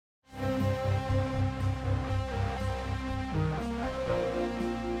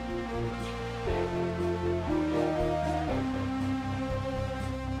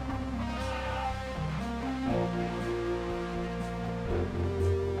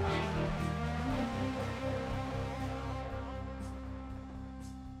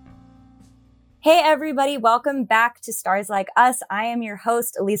Hey everybody, welcome back to Stars Like Us. I am your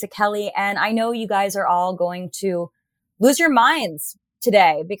host, Elisa Kelly, and I know you guys are all going to lose your minds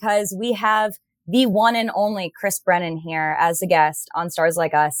today because we have the one and only Chris Brennan here as a guest on Stars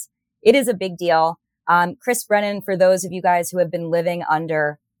Like Us. It is a big deal. Chris Brennan, for those of you guys who have been living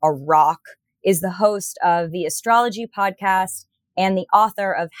under a rock, is the host of the Astrology Podcast and the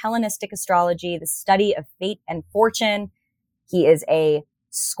author of Hellenistic Astrology, the Study of Fate and Fortune. He is a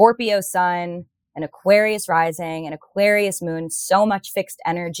Scorpio sun, an Aquarius rising, an Aquarius moon, so much fixed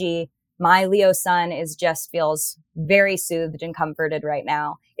energy. My Leo sun feels very soothed and comforted right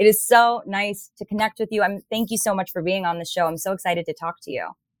now. It is so nice to connect with you. Thank you so much for being on the show. I'm so excited to talk to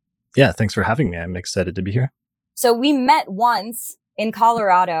you. Yeah, thanks for having me. I'm excited to be here. So we met once in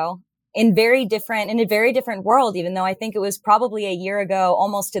Colorado in a very different world, even though I think it was probably a year ago,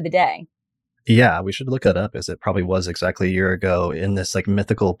 almost to the day. Yeah, we should look that up, as it probably was exactly a year ago in this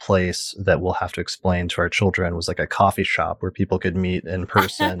mythical place that we'll have to explain to our children was like a coffee shop where people could meet in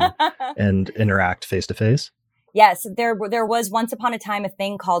person and interact face to face. Yes, there was once upon a time a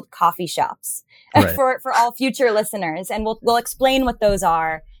thing called coffee shops Right. for all future listeners, and we'll explain what those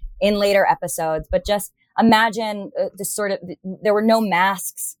are in later episodes. But just imagine there were no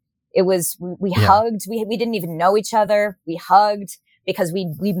masks. It was we hugged. We didn't even know each other. We hugged because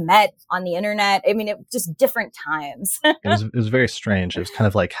we met on the internet. I mean, it just different times. It was very strange. It was kind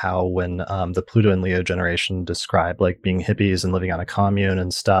of like how when the Pluto and Leo generation described being hippies and living on a commune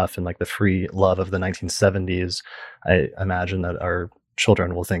and stuff and the free love of the 1970s. I imagine that our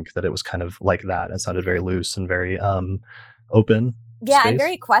children will think that it was kind of like that. It sounded very loose and very open. Yeah, space. and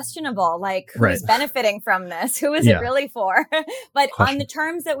very questionable. Who's benefiting from this? Who is it really for? But on the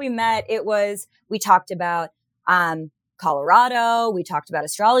terms that we met, we talked about Colorado. We talked about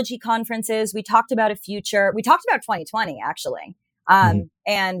astrology conferences. We talked about 2020, actually.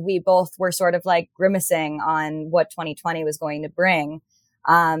 And we both were sort of grimacing on what 2020 was going to bring,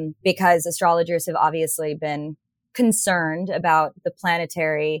 because astrologers have obviously been concerned about the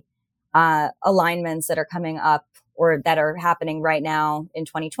planetary alignments that are coming up or that are happening right now in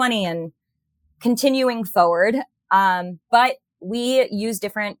 2020 and continuing forward. But we use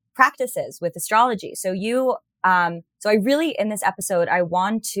different practices with astrology. So I really, in this episode, I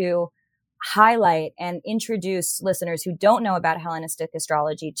want to highlight and introduce listeners who don't know about Hellenistic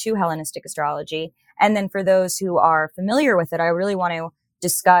astrology to Hellenistic astrology. And then for those who are familiar with it, I really want to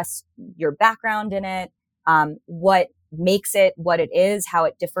discuss your background in it, what makes it what it is, how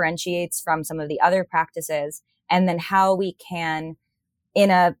it differentiates from some of the other practices, and then how we can, in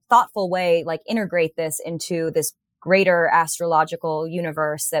a thoughtful way, integrate this into this greater astrological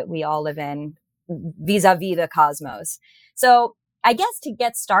universe that we all live in, vis-a-vis the cosmos. So I guess to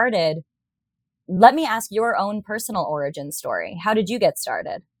get started, let me ask your own personal origin story. How did you get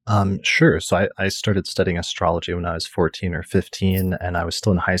started? Sure. So I started studying astrology when I was 14 or 15, and I was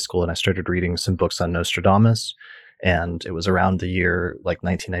still in high school, and I started reading some books on Nostradamus. And it was around the year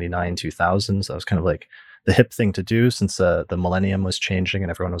 1999, 2000. So that was kind of the hip thing to do since the millennium was changing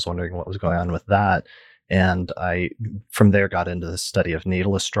and everyone was wondering what was going on with that. And I, from there, got into the study of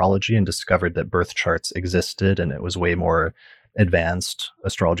natal astrology and discovered that birth charts existed, and it was way more advanced.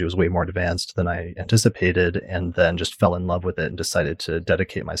 Astrology was way more advanced than I anticipated, and then just fell in love with it and decided to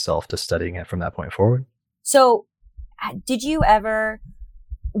dedicate myself to studying it from that point forward. So did you ever,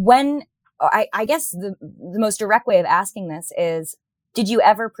 I guess the most direct way of asking this is, did you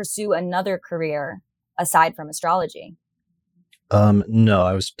ever pursue another career aside from astrology? No,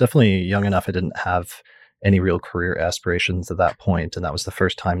 I was definitely young enough. I didn't have any real career aspirations at that point. And that was the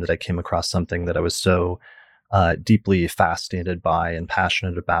first time that I came across something that I was so deeply fascinated by and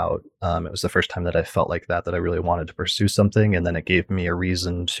passionate about. It was the first time that I felt that I really wanted to pursue something. And then it gave me a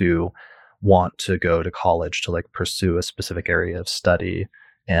reason to want to go to college to pursue a specific area of study.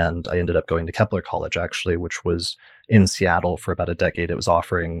 And I ended up going to Kepler College, actually, which was in Seattle for about a decade. It was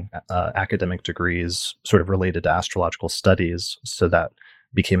offering academic degrees sort of related to astrological studies. So that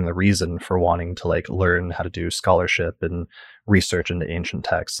became the reason for wanting to learn how to do scholarship and research into ancient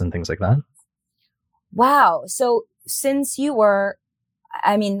texts and things like that. Wow. So since you were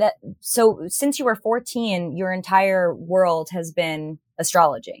 14, your entire world has been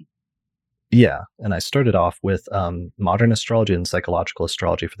astrology. Yeah. And I started off with modern astrology and psychological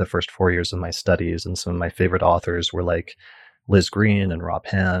astrology for the first 4 years of my studies. And some of my favorite authors were Liz Green and Rob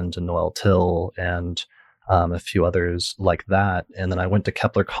Hand and Noel Till and a few others like that. And then I went to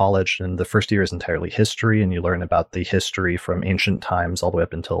Kepler College, and the first year is entirely history, and you learn about the history from ancient times all the way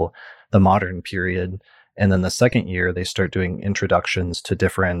up until the modern period. And then the second year, they start doing introductions to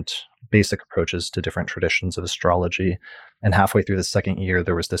different basic approaches to different traditions of astrology. And halfway through the second year,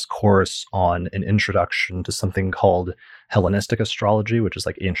 there was this course on an introduction to something called Hellenistic astrology, which is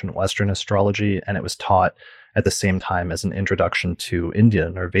like ancient Western astrology. And it was taught at the same time as an introduction to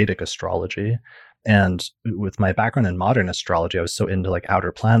Indian or Vedic astrology. And with my background in modern astrology, I was so into like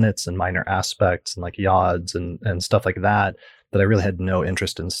outer planets and minor aspects and like yods and stuff like that, that I really had no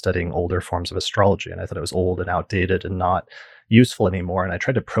interest in studying older forms of astrology. And I thought it was old and outdated and not useful anymore. And I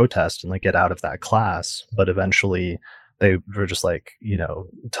tried to protest and like get out of that class, but eventually they were just like,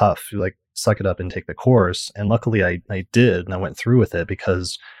 tough, like suck it up and take the course. And luckily I did, and I went through with it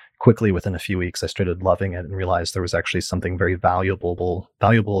because quickly within a few weeks, I started loving it and realized there was actually something very valuable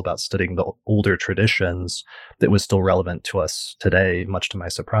about studying the older traditions that was still relevant to us today, much to my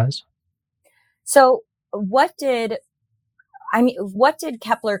surprise. So what did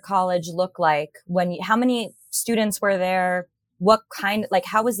Kepler College look like how many students were there?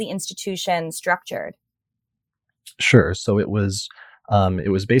 How was the institution structured? Sure. So it was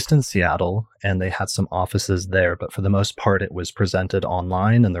based in Seattle, and they had some offices there, but for the most part, it was presented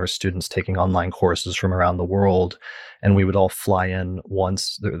online, and there were students taking online courses from around the world. And we would all fly in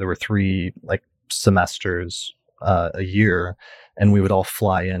once. There were 3 like semesters a year, and we would all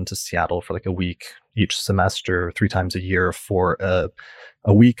fly into Seattle for like a week each semester, 3 times a year for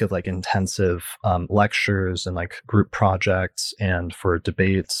a week of like intensive lectures and like group projects and for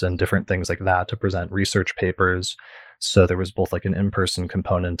debates and different things like that to present research papers. So there was both like an in-person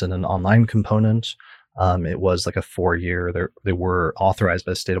component and an online component. It was like a 4-year. They were authorized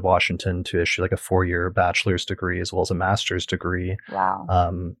by the state of Washington to issue like a 4-year bachelor's degree as well as a master's degree.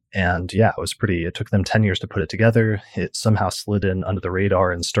 Wow. And yeah, it took them 10 years to put it together. It somehow slid in under the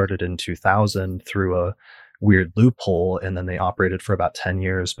radar and started in 2000 through a weird loophole. And then they operated for about 10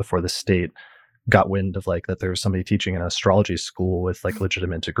 years before the state got wind of like that there was somebody teaching an astrology school with like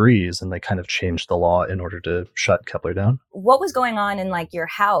legitimate degrees, and they kind of changed the law in order to shut Kepler down. What was going on in like your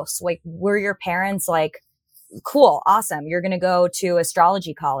house? Like, were your parents like, cool, awesome, you're going to go to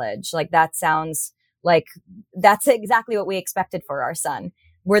astrology college? Like, that sounds like that's exactly what we expected for our son.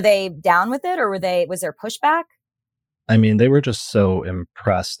 Were they down with it, or was there pushback? I mean, they were just so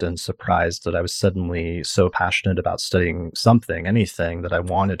impressed and surprised that I was suddenly so passionate about studying anything, that I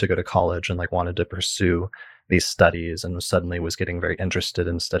wanted to go to college and like wanted to pursue these studies, and suddenly was getting very interested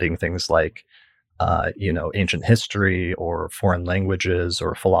in studying things like, ancient history or foreign languages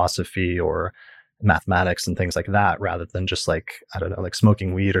or philosophy or mathematics and things like that, rather than just like, I don't know, like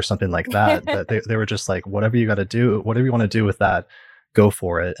smoking weed or something like that. That they were just like, whatever you got to do, whatever you want to do with that, go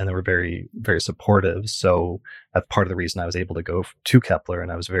for it. And they were very, very supportive. So that's part of the reason I was able to go to Kepler,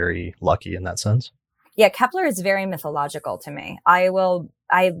 and I was very lucky in that sense. Yeah, Kepler is very mythological to me. I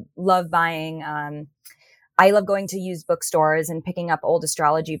love buying, I love going to used bookstores and picking up old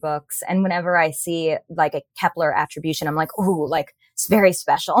astrology books. And whenever I see like a Kepler attribution, I'm like, ooh, like it's very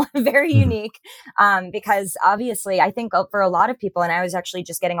special, very unique. Because obviously I think for a lot of people, and I was actually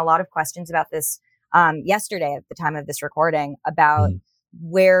just getting a lot of questions about this yesterday at the time of this recording about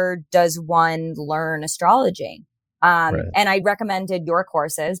where does one learn astrology? Right. And I recommended your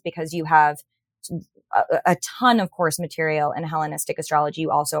courses because you have a ton of course material in Hellenistic astrology.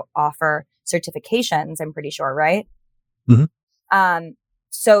 You also offer certifications, I'm pretty sure, right? Mm-hmm.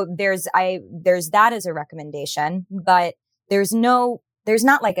 So there's that as a recommendation, but is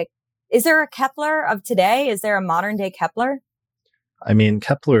there a Kepler of today? Is there a modern day Kepler? I mean,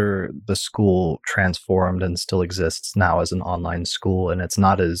 Kepler, the school, transformed and still exists now as an online school, and it's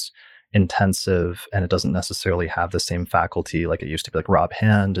not as intensive, and it doesn't necessarily have the same faculty like it used to be, like Rob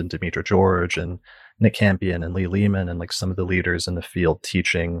Hand and Demetra George and Nick Campion and Lee Lehman and like some of the leaders in the field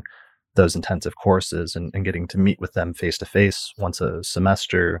teaching those intensive courses and getting to meet with them face to face once a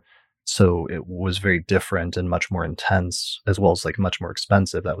semester. So it was very different and much more intense, as well as like much more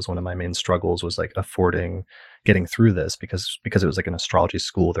expensive. That was one of my main struggles, was like getting through this because it was like an astrology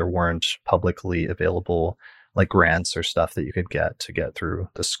school. There weren't publicly available like grants or stuff that you could get through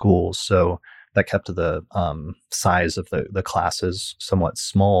the school. So that kept the size of the classes somewhat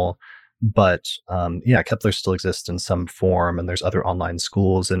small. But Kepler still exists in some form, and there's other online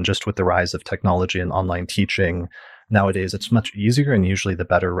schools. And just with the rise of technology and online teaching, nowadays it's much easier, and usually the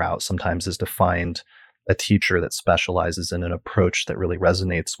better route sometimes is to find a teacher that specializes in an approach that really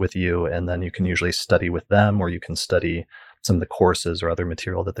resonates with you, and then you can usually study with them, or you can study some of the courses or other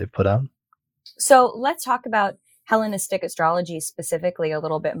material that they've put out. So let's talk about Hellenistic astrology specifically a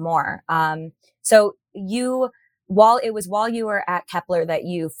little bit more. So while you were at Kepler that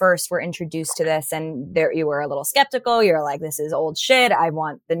you first were introduced to this, and there you were a little skeptical. You're like, this is old shit. I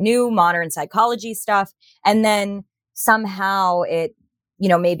want the new modern psychology stuff. And then somehow it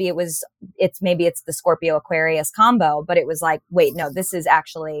maybe it's the Scorpio Aquarius combo, but it was like, wait, no, this is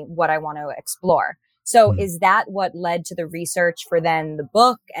actually what I want to explore. So is that what led to the research for then the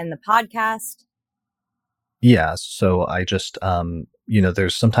book and the podcast? Yeah. So I just,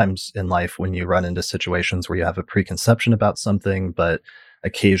 there's sometimes in life when you run into situations where you have a preconception about something, but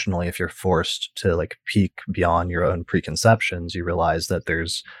occasionally if you're forced to like peek beyond your own preconceptions, you realize that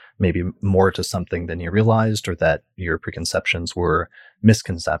there's maybe more to something than you realized, or that your preconceptions were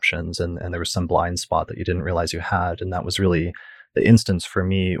misconceptions, and there was some blind spot that you didn't realize you had. And that was really the instance for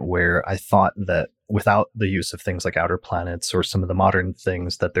me where I thought that without the use of things like outer planets or some of the modern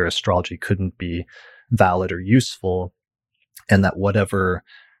things, that their astrology couldn't be valid or useful, and that whatever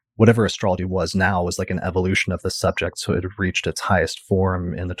astrology was now was like an evolution of the subject. So it had reached its highest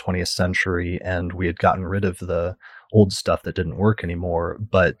form in the 20th century, and we had gotten rid of the old stuff that didn't work anymore.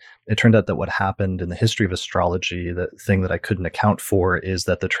 But it turned out that what happened in the history of astrology, the thing that I couldn't account for, is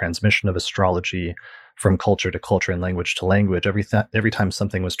that the transmission of astrology from culture to culture and language to language, every time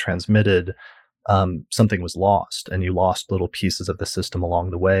something was transmitted, something was lost, and you lost little pieces of the system along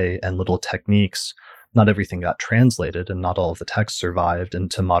the way and little techniques. Not everything got translated, and not all of the texts survived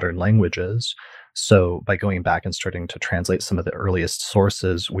into modern languages. So by going back and starting to translate some of the earliest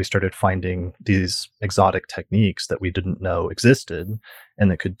sources, we started finding these exotic techniques that we didn't know existed, and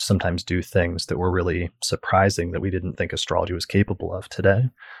that could sometimes do things that were really surprising that we didn't think astrology was capable of today.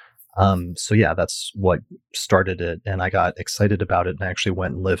 So yeah, that's what started it. And I got excited about it, and I actually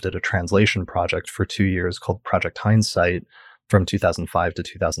went and lived at a translation project for 2 years called Project Hindsight, from 2005 to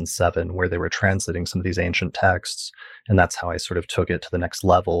 2007, where they were translating some of these ancient texts. And that's how I sort of took it to the next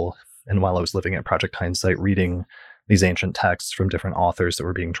level. And while I was living at Project Hindsight, reading these ancient texts from different authors that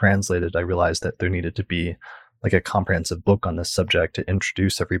were being translated, I realized that there needed to be like a comprehensive book on this subject to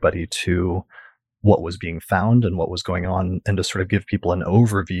introduce everybody to what was being found and what was going on, and to sort of give people an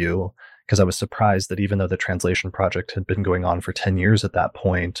overview. Because I was surprised that even though the translation project had been going on for 10 years at that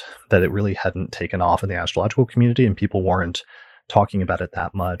point, that it really hadn't taken off in the astrological community, and people weren't talking about it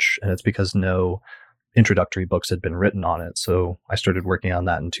that much. And it's because no introductory books had been written on it. So I started working on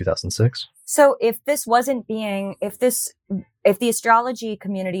that in 2006. So if the astrology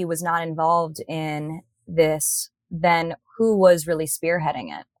community was not involved in this, then who was really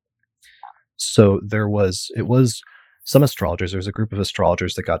spearheading it? So it was some astrologers. There was a group of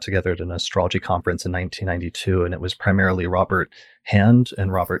astrologers that got together at an astrology conference in 1992, and it was primarily Robert Hand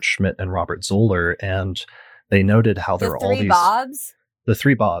and Robert Schmidt and Robert Zoller. And they noted how there were all these Bobs? The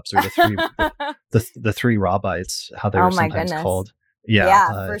three Bobs, or the three the three Rabbites, how they were sometimes called.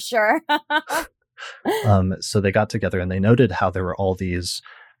 Yeah, for sure. So they got together and they noted how there were all these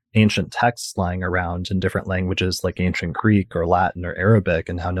ancient texts lying around in different languages like ancient Greek or Latin or Arabic,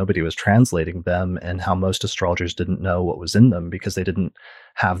 and how nobody was translating them, and how most astrologers didn't know what was in them because they didn't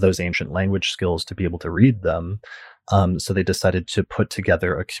have those ancient language skills to be able to read them. So they decided to put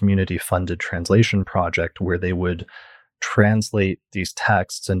together a community-funded translation project where they would translate these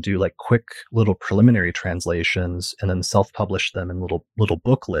texts and do like quick little preliminary translations, and then self-publish them in little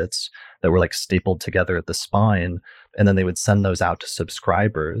booklets that were like stapled together at the spine, and then they would send those out to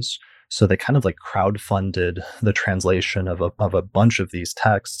subscribers. So they kind of like crowdfunded the translation of a bunch of these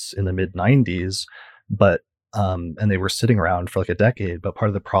texts in the mid 90s, but and they were sitting around for like a decade. But part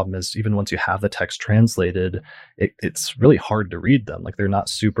of the problem is, even once you have the text translated, it's really hard to read them. Like they're not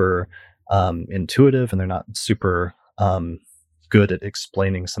super intuitive, and they're not super good at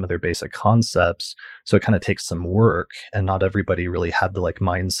explaining some of their basic concepts. So it kind of takes some work, and not everybody really had the like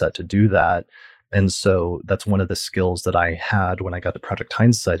mindset to do that. And so that's one of the skills that I had when I got to Project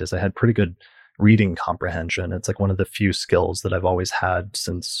Hindsight, is I had pretty good reading comprehension. It's like one of the few skills that I've always had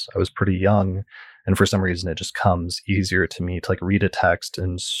since I was pretty young. And for some reason, it just comes easier to me to like read a text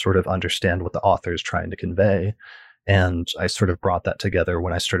and sort of understand what the author is trying to convey. And I sort of brought that together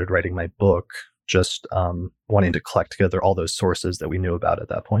when I started writing my book, just wanting to collect together all those sources that we knew about at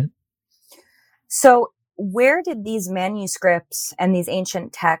that point. So where did these manuscripts and these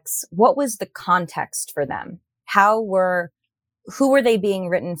ancient texts, what was the context for them? Who were they being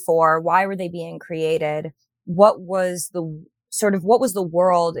written for? Why were they being created? What was the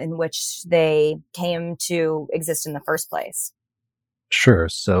world in which they came to exist in the first place? Sure.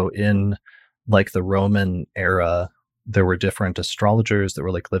 So in like the Roman era, there were different astrologers that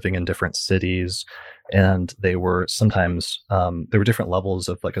were like living in different cities, and they were sometimes there were different levels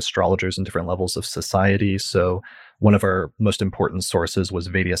of like astrologers and different levels of society. So one of our most important sources was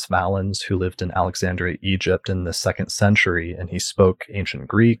Vettius Valens, who lived in Alexandria, Egypt in the 2nd century, and he spoke ancient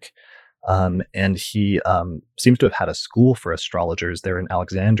Greek. And he seems to have had a school for astrologers there in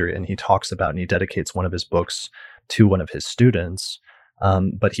Alexandria, and he talks about, and he dedicates one of his books to one of his students.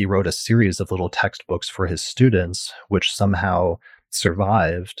 But he wrote a series of little textbooks for his students, which somehow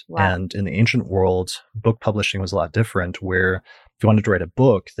survived. Wow. And in the ancient world, book publishing was a lot different, where if you wanted to write a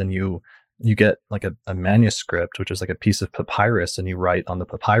book, then you get like a manuscript, which is like a piece of papyrus, and you write on the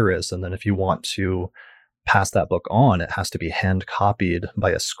papyrus. And then if you want to pass that book on, it has to be hand copied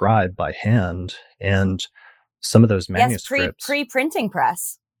by a scribe by hand. And some of those manuscripts, pre-printing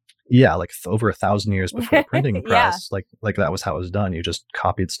press. yeah, like over 1,000 years before the printing press, like that was how it was done. You just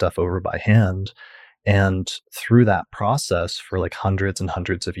copied stuff over by hand. And through that process for like hundreds and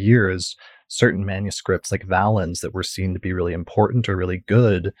hundreds of years, certain manuscripts like Valens that were seen to be really important or really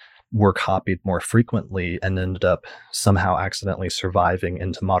good were copied more frequently and ended up somehow accidentally surviving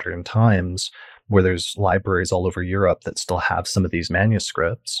into modern times, where there's libraries all over Europe that still have some of these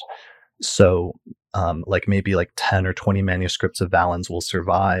manuscripts. So like maybe like 10 or 20 manuscripts of Valens will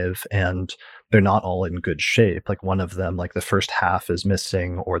survive, and they're not all in good shape. Like one of them, like the first half is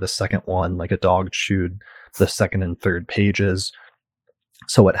missing, or the second one, like a dog chewed the second and third pages.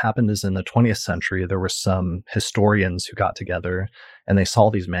 So what happened is in the 20th century, there were some historians who got together and they saw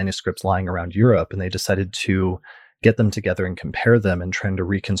these manuscripts lying around Europe, and they decided to get them together and compare them and trying to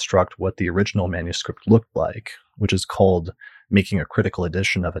reconstruct what the original manuscript looked like, which is called making a critical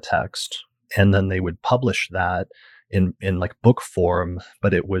edition of a text. And then they would publish that in like book form,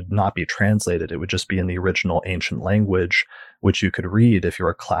 but it would not be translated. It would just be in the original ancient language, which you could read if you're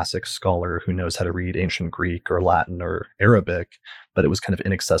a classic scholar who knows how to read ancient Greek or Latin or Arabic, but it was kind of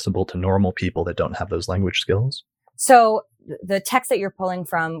inaccessible to normal people that don't have those language skills. So the texts that you're pulling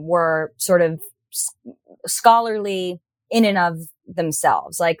from were sort of scholarly in and of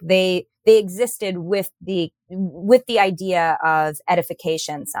themselves. Like they existed with the idea of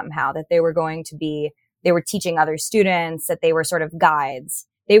edification somehow, that they were teaching other students, that they were sort of guides.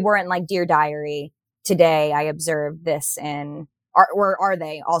 They weren't like Dear Diary. Today I observed this are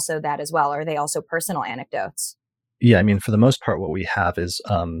they also that as well? Are they also personal anecdotes? Yeah, I mean, for the most part, what we have is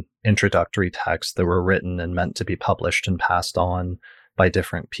introductory texts that were written and meant to be published and passed on by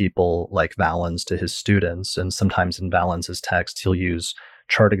different people, like Valens to his students. And sometimes in Valens's text, he'll use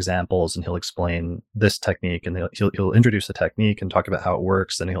chart examples and he'll explain this technique, and he'll introduce a technique and talk about how it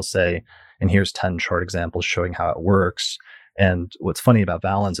works. And he'll say, and here's 10 chart examples showing how it works. And what's funny about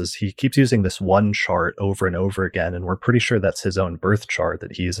Valens is he keeps using this one chart over and over again. And we're pretty sure that's his own birth chart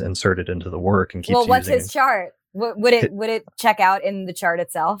that he's inserted into the work and keeps using. Well, what's his chart? Would it check out in the chart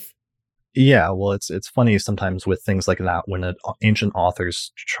itself? Yeah, well, it's funny sometimes with things like that, when an ancient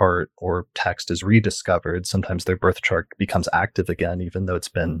author's chart or text is rediscovered, sometimes their birth chart becomes active again, even though it's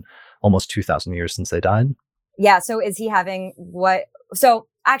been almost 2,000 years since they died. Yeah, so is he having so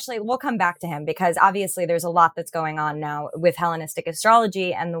actually, we'll come back to him, because obviously there's a lot that's going on now with Hellenistic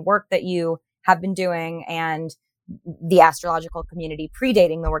astrology and the work that you have been doing and the astrological community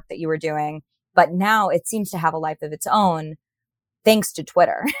predating the work that you were doing. But now it seems to have a life of its own, thanks to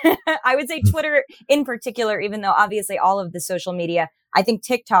Twitter. I would say Twitter in particular, even though obviously all of the social media, I think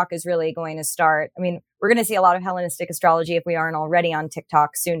TikTok is really going to start. I mean, we're going to see a lot of Hellenistic astrology, if we aren't already, on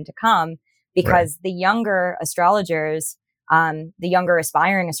TikTok soon to come, because the younger astrologers, the younger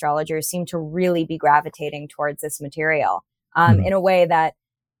aspiring astrologers seem to really be gravitating towards this material in a way that,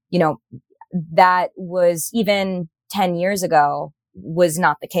 that was even 10 years ago was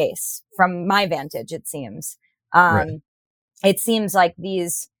not the case from my vantage, it seems. It seems like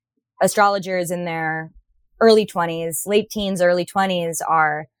these astrologers in their early 20s, late teens, early 20s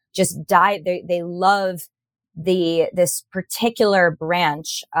are just they love this particular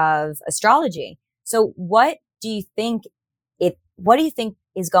branch of astrology. So what do you think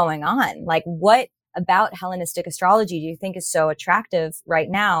is going on? Like, what about Hellenistic astrology do you think is so attractive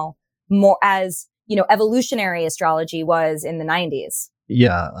right now, more as, evolutionary astrology was in the 90s?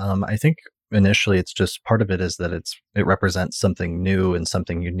 Yeah, I think initially it's just part of it is that it represents something new and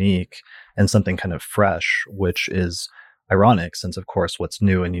something unique and something kind of fresh, which is ironic, since of course what's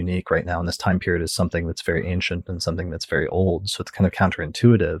new and unique right now in this time period is something that's very ancient and something that's very old. So it's kind of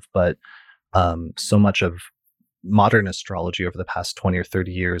counterintuitive, but so much of modern astrology over the past 20 or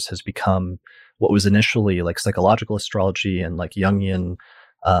 30 years has become what was initially like psychological astrology and like Jungian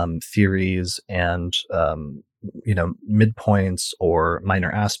theories and midpoints or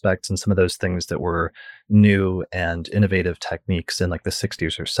minor aspects, and some of those things that were new and innovative techniques in like the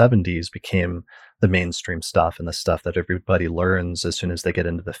 60s or 70s became the mainstream stuff and the stuff that everybody learns as soon as they get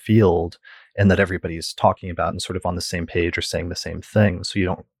into the field, and that everybody's talking about and sort of on the same page or saying the same thing. So you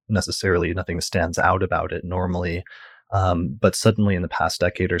don't necessarily, nothing stands out about it normally. But suddenly in the past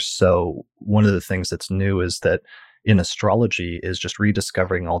decade or so, one of the things that's new is that in astrology is just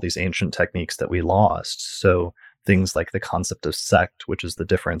rediscovering all these ancient techniques that we lost. So things like the concept of sect, which is the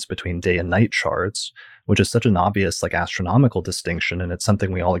difference between day and night charts, which is such an obvious like astronomical distinction. And it's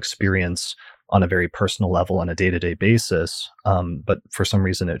something we all experience on a very personal level on a day-to-day basis. But for some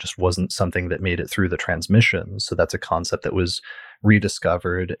reason, it just wasn't something that made it through the transmission. So that's a concept that was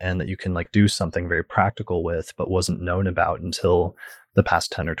rediscovered and that you can like do something very practical with, but wasn't known about until the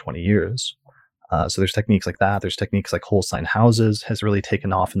past 10 or 20 years. So there's techniques like that. There's techniques like whole sign houses has really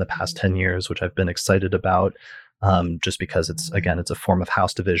taken off in the past 10 years, which I've been excited about, just because it's a form of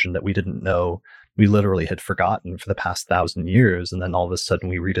house division that we didn't know. We literally had forgotten for the past 1,000 years. And then all of a sudden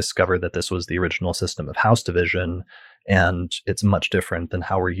we rediscovered that this was the original system of house division. And it's much different than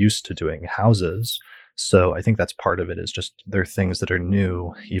how we're used to doing houses. So I think that's part of it, is just there are things that are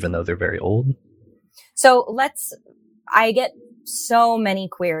new, even though they're very old. So I get so many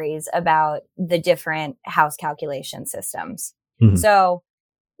queries about the different house calculation systems. Mm-hmm. So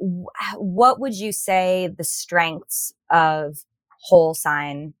what would you say the strengths of whole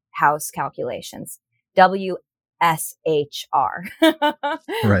sign house calculations, WSHR?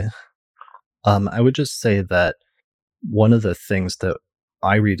 Right. I would just say that one of the things that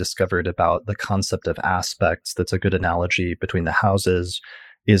I rediscovered about the concept of aspects that's a good analogy between the houses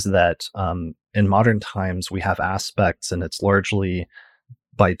is that in modern times, we have aspects, and it's largely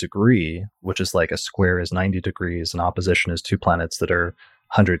by degree, which is like a square is 90 degrees and opposition is two planets that are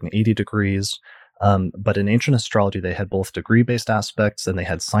 180 degrees. But in ancient astrology, they had both degree-based aspects and they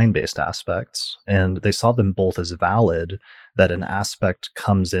had sign-based aspects. And they saw them both as valid, that an aspect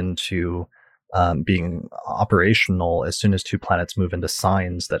comes into being operational as soon as two planets move into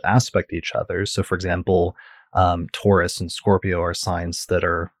signs that aspect each other. So for example, Taurus and Scorpio are signs that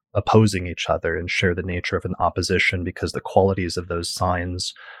are opposing each other and share the nature of an opposition because the qualities of those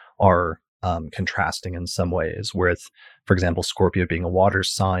signs are contrasting in some ways, with, for example, Scorpio being a water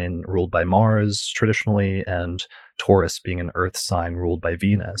sign ruled by Mars traditionally, and Taurus being an earth sign ruled by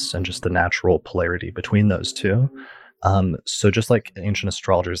Venus, and just the natural polarity between those two. So just like ancient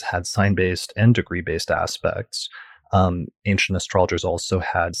astrologers had sign-based and degree-based aspects, ancient astrologers also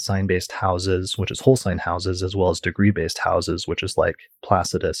had sign-based houses, which is whole sign houses, as well as degree-based houses, which is like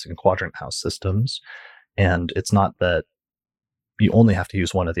Placidus and quadrant house systems. And it's not that you only have to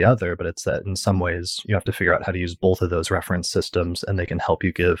use one or the other, but it's that in some ways you have to figure out how to use both of those reference systems, and they can help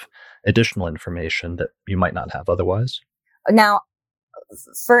you give additional information that you might not have otherwise. Now,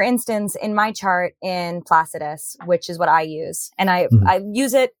 for instance, in my chart in Placidus, which is what I use, and I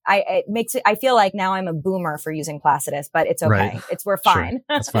use it, I feel like now I'm a boomer for using Placidus, but it's okay. Right. We're fine.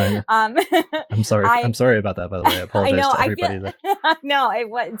 Sure. It's fine. I'm sorry about that, by the way. I apologize to everybody.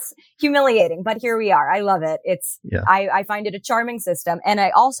 It's humiliating, but here we are. I love it. I find it a charming system. And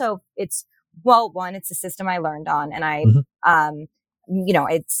it's a system I learned on, and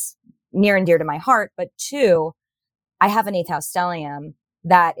it's near and dear to my heart, but two, I have an 8th house stellium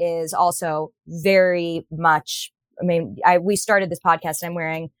that is also very much, we started this podcast and I'm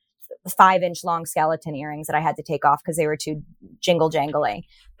wearing 5-inch long skeleton earrings that I had to take off because they were too jingle jangly.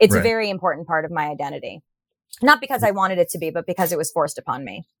 It's a very important part of my identity. Not because I wanted it to be, but because it was forced upon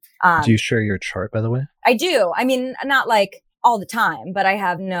me. Do you share your chart, by the way? I do. Not like all the time, but I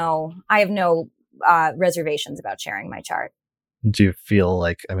have no reservations about sharing my chart. Do you feel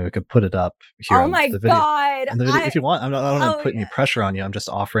like, we could put it up here? Oh my God. If you want, I don't want to put any pressure on you. I'm just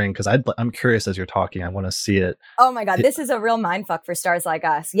offering, because I'm curious as you're talking. I want to see it. Oh my God. This is a real mindfuck for stars like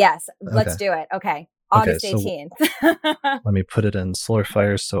us. Yes. Let's do it. Okay. August 18th. Let me put it in Solar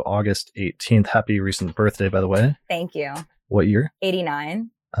Fire. So August 18th. Happy recent birthday, by the way. Thank you. What year? 89.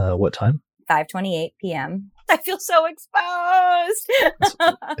 What time? 5:28 p.m. I feel so exposed.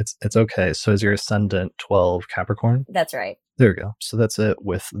 It's okay. So is your ascendant 12 Capricorn? That's right. There we go. So that's it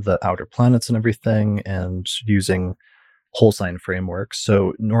with the outer planets and everything, and using whole sign framework.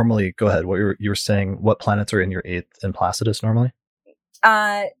 So normally, go ahead. What you were saying, what planets are in your 8th in Placidus normally?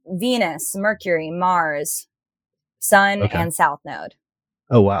 Venus, Mercury, Mars, Sun, and South Node.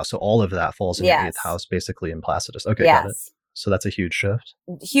 Oh, wow. So all of that falls in your 8th house, basically in Placidus. Okay, got it. So that's a huge shift.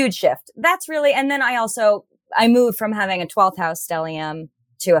 Huge shift. That's really, and then I moved from having a 12th house stellium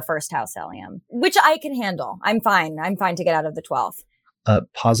to a 1st house stellium, which I can handle. I'm fine to get out of the 12th.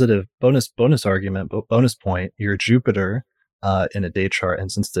 Positive bonus argument, bonus point, your Jupiter in a day chart,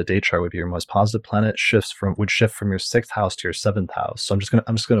 and since the day chart would be your most positive planet, would shift from your 6th house to your 7th house. So I'm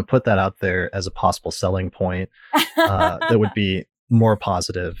just gonna put that out there as a possible selling point that would be more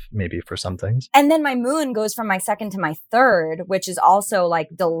positive maybe for some things. And then my moon goes from my 2nd to my 3rd, which is also like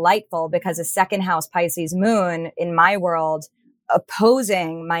delightful, because a 2nd house Pisces moon in my world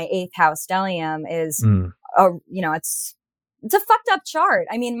opposing my 8th house stellium is, it's a fucked up chart.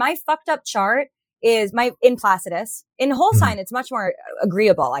 My fucked up chart is in Placidus. In whole sign, it's much more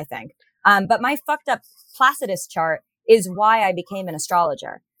agreeable, I think. But my fucked up Placidus chart is why I became an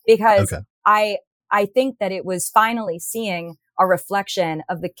astrologer, because I think that it was finally seeing a reflection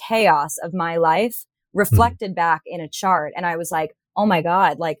of the chaos of my life reflected back in a chart. And I was like, oh my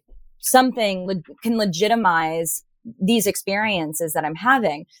God, like something can legitimize these experiences that I'm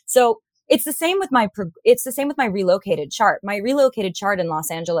having. So it's the same with my relocated chart. My relocated chart in Los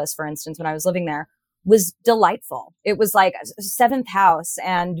Angeles, for instance, when I was living there, was delightful. It was like 7th house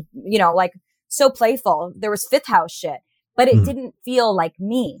and, like so playful. There was 5th house shit, but it didn't feel like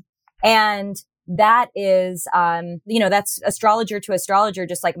me. And that is, that's astrologer to astrologer,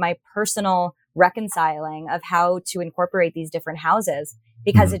 just like my personal reconciling of how to incorporate these different houses,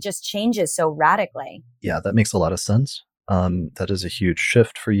 because it just changes so radically. Yeah, that makes a lot of sense. That is a huge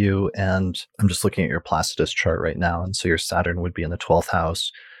shift for you. And I'm just looking at your Placidus chart right now. And so your Saturn would be in the 12th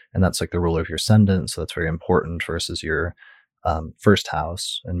house, and that's like the ruler of your ascendant. So that's very important versus your first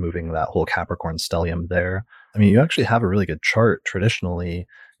house and moving that whole Capricorn stellium there. I mean, you actually have a really good chart traditionally.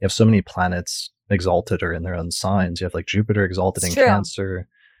 You have so many planets exalted or in their own signs. You have like Jupiter exalted in Cancer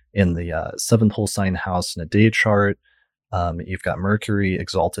in the 7th whole sign house in a day chart. You've got Mercury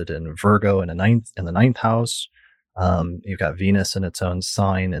exalted in Virgo in the 9th house. You've got Venus in its own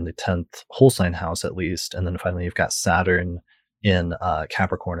sign in the 10th whole sign house, at least. And then finally, you've got Saturn in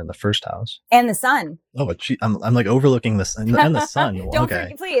Capricorn in the 1st house. And the sun. Oh, I'm like overlooking this and the sun. Don't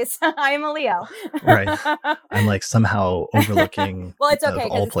forget, please. I am a Leo. Right. I'm like somehow overlooking. Well, it's okay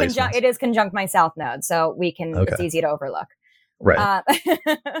because it is conjunct my South Node, so it's easy to overlook. Right.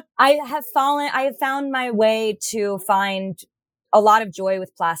 I have found my way to find a lot of joy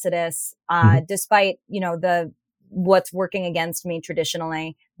with Placidus, despite, what's working against me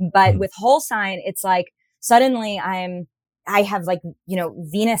traditionally. But with whole sign, it's like suddenly I have like,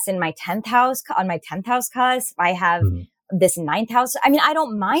 Venus in my 10th house, on my 10th house cusp. I have this 9th house. I mean, I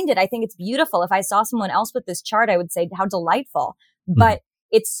don't mind it. I think it's beautiful. If I saw someone else with this chart, I would say how delightful. But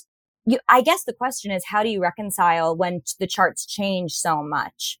I guess the question is, how do you reconcile when the charts change so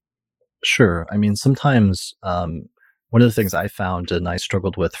much? Sure. I mean, sometimes one of the things I found and I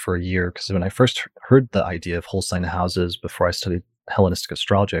struggled with for a year, because when I first heard the idea of whole sign houses before I studied Hellenistic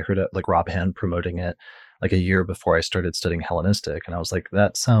astrology, I heard it like Rob Hand promoting it like a year before I started studying Hellenistic. And I was like,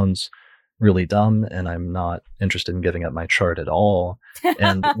 that sounds really dumb, and I'm not interested in giving up my chart at all.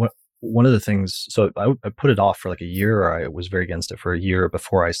 And one of the things, so I put it off for like a year, or I was very against it for a year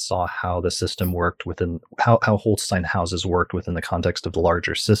before I saw how the system worked within, how whole sign houses worked within the context of the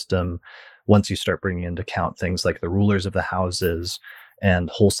larger system. Once you start bringing into account things like the rulers of the houses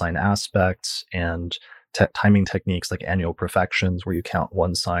and whole sign aspects and timing techniques like annual profections, where you count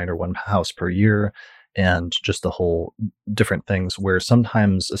one sign or one house per year, and just the whole different things where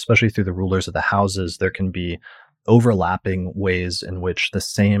sometimes, especially through the rulers of the houses, there can be overlapping ways in which the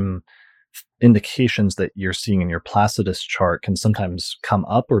same indications that you're seeing in your Placidus chart can sometimes come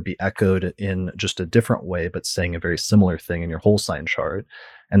up or be echoed in just a different way, but saying a very similar thing in your whole sign chart.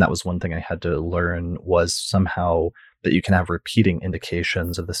 And that was one thing I had to learn, was somehow that you can have repeating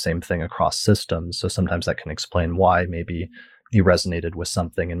indications of the same thing across systems. So sometimes that can explain why maybe you resonated with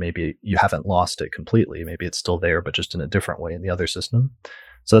something and maybe you haven't lost it completely. Maybe it's still there, but just in a different way in the other system.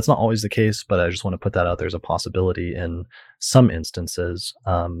 So that's not always the case, but I just want to put that out there as a possibility in some instances.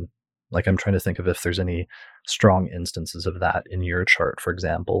 Like I'm trying to think of if there's any strong instances of that in your chart, for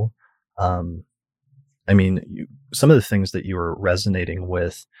example. I mean, some of the things that you were resonating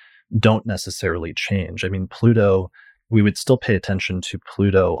with don't necessarily change. I mean, Pluto, we would still pay attention to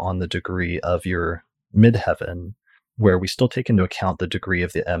Pluto on the degree of your midheaven, where we still take into account the degree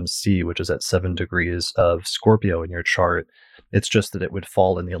of the MC, which is at 7 degrees of Scorpio in your chart. It's just that it would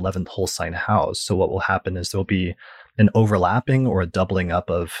fall in the 11th whole sign house. So what will happen is there'll be an overlapping or a doubling up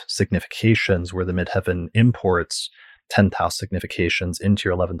of significations where the midheaven imports 10th house significations into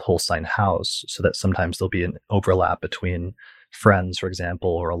your 11th whole sign house, so that sometimes there'll be an overlap between friends, for example,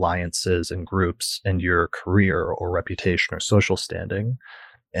 or alliances and groups, and your career or reputation or social standing.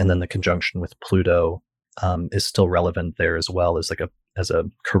 And then the conjunction with Pluto is still relevant there as well, as as a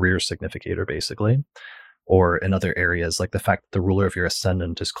career significator, basically. Or in other areas, like the fact that the ruler of your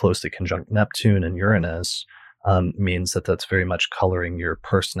ascendant is closely conjunct Neptune and Uranus means that that's very much coloring your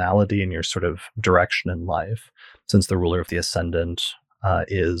personality and your sort of direction in life, since the ruler of the ascendant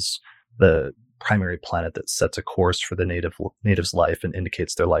is the primary planet that sets a course for the native's life and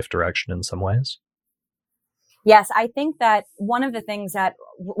indicates their life direction in some ways. Yes, I think that one of the things that,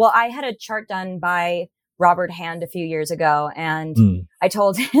 I had a chart done by Robert Hand a few years ago, and I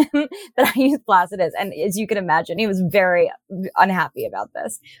told him that I used Placidus. And as you can imagine, he was very unhappy about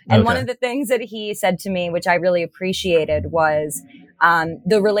this. And one of the things that he said to me, which I really appreciated, was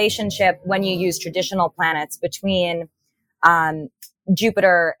the relationship when you use traditional planets between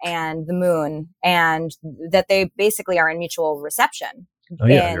Jupiter and the moon, and that they basically are in mutual reception. Oh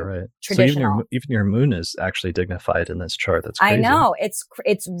yeah, you're right. So even your moon is actually dignified in this chart. That's crazy. I know.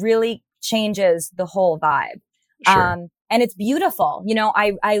 It's really changes the whole vibe. Sure. And it's beautiful. You know,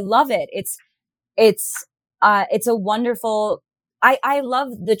 I love it. It's a wonderful, I love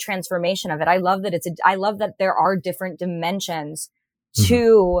the transformation of it. I love that I love that there are different dimensions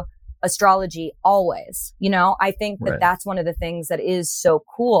to astrology always. You know, I think that that's one of the things that is so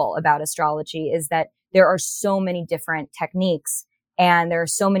cool about astrology, is that there are so many different techniques. And there are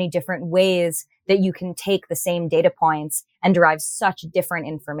so many different ways that you can take the same data points and derive such different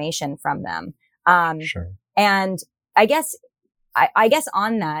information from them. Sure. And I guess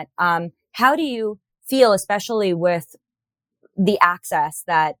on that, how do you feel, especially with the access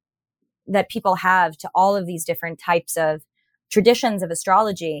that people have to all of these different types of traditions of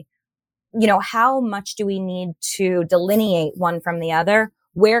astrology? You know, how much do we need to delineate one from the other?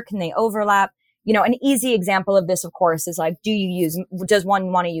 Where can they overlap? You know, an easy example of this, of course, is like, does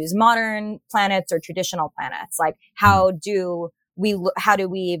one want to use modern planets or traditional planets? Like, how do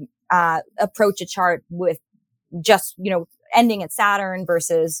we approach a chart with just, you know, ending at Saturn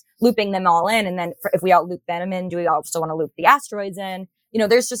versus looping them all in? And then if we all loop them in, do we also want to loop the asteroids in? You know,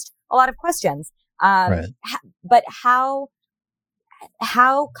 there's just a lot of questions. But how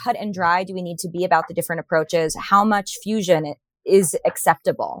cut and dry do we need to be about the different approaches? How much fusion is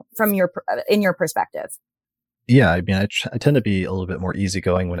acceptable in your perspective? Yeah, I mean, I tend to be a little bit more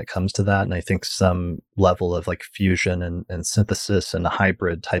easygoing when it comes to that. And I think some level of like fusion and synthesis and a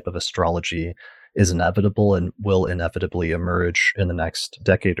hybrid type of astrology is inevitable and will inevitably emerge in the next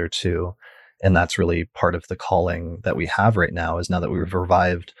decade or two. And that's really part of the calling that we have right now, is now that we've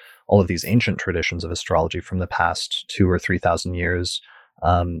revived all of these ancient traditions of astrology from the past 2,000 or 3,000 years.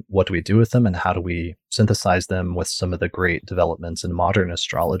 What do we do with them, and how do we synthesize them with some of the great developments in modern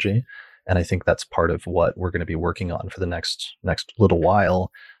astrology? And I think that's part of what we're going to be working on for the next little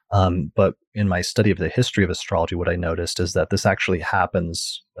while. But in my study of the history of astrology, what I noticed is that this actually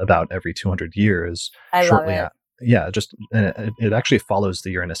happens about every 200 years. I love it. It actually follows the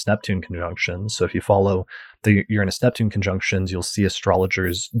Uranus-Neptune conjunction. So if you follow the Uranus-Neptune conjunctions, you'll see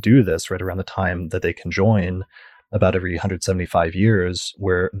astrologers do this right around the time that they conjoin, about every 175 years,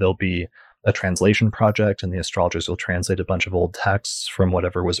 where there'll be a translation project and the astrologers will translate a bunch of old texts from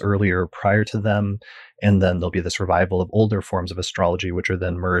whatever was earlier prior to them. And then there'll be this revival of older forms of astrology, which are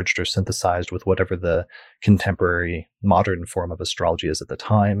then merged or synthesized with whatever the contemporary modern form of astrology is at the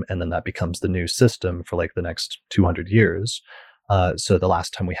time. And then that becomes the new system for like the next 200 years. So the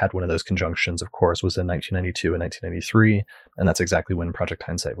last time we had one of those conjunctions, of course, was in 1992 and 1993. And that's exactly when Project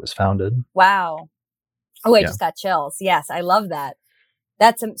Hindsight was founded. Wow. Oh, I just got chills. Yes, I love that.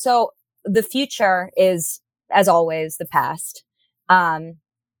 So the future is, as always, the past. And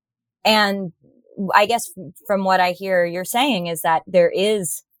I guess from what I hear you're saying is that it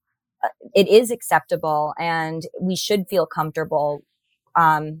is acceptable, and we should feel comfortable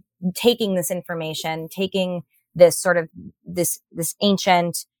taking this information, taking this sort of these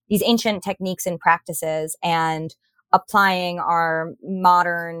ancient techniques and practices, and applying our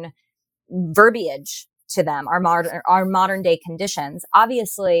modern verbiage to them, our modern day conditions.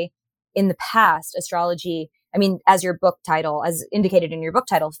 Obviously, in the past, astrology, I mean, as indicated in your book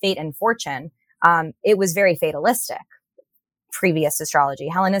title, Fate and Fortune, it was very fatalistic. Previous astrology,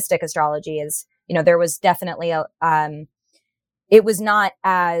 Hellenistic astrology is, you know, there was definitely it was not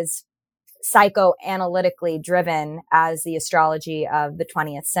as psychoanalytically driven as the astrology of the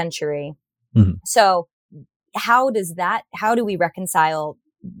 20th century. Mm-hmm. So how do we reconcile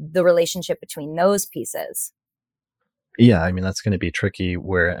the relationship between those pieces? Yeah, I mean, that's going to be tricky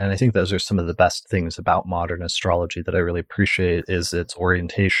and I think those are some of the best things about modern astrology that I really appreciate, is its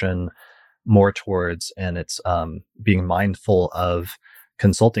orientation more towards, and it's being mindful of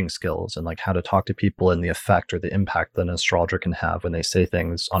consulting skills and like how to talk to people and the effect or the impact that an astrologer can have when they say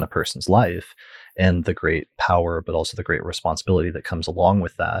things on a person's life, and the great power, but also the great responsibility that comes along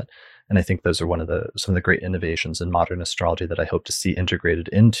with that. And I think those are some of the great innovations in modern astrology that I hope to see integrated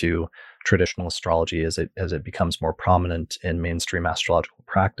into traditional astrology as it becomes more prominent in mainstream astrological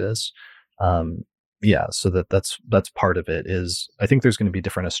practice. So that's part of it. Is I think there's going to be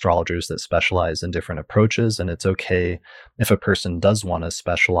different astrologers that specialize in different approaches, and it's okay if a person does want to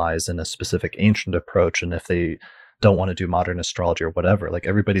specialize in a specific ancient approach, and if they don't want to do modern astrology or whatever. Like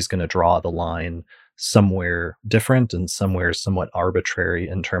everybody's going to draw the line somewhere different and somewhere somewhat arbitrary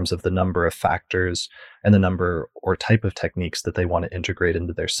in terms of the number of factors and the number or type of techniques that they want to integrate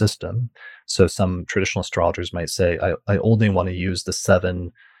into their system. So some traditional astrologers might say, I only want to use the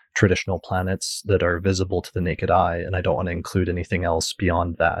 7 traditional planets that are visible to the naked eye, and I don't want to include anything else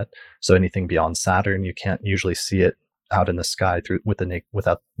beyond that. So anything beyond Saturn, you can't usually see it out in the sky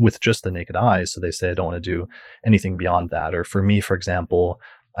with just the naked eye. So they say I don't want to do anything beyond that. Or for me, for example,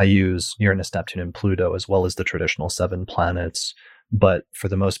 I use Uranus, Neptune, and Pluto as well as the traditional 7 planets. But for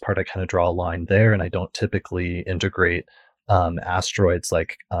the most part, I kind of draw a line there, and I don't typically integrate asteroids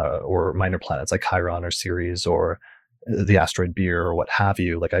like or minor planets like Chiron or Ceres or the asteroid Beer or what have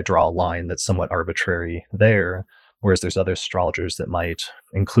you. Like I draw a line that's somewhat arbitrary there, whereas there's other astrologers that might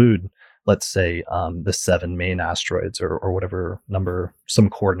include, let's say, the 7 main asteroids or whatever number, some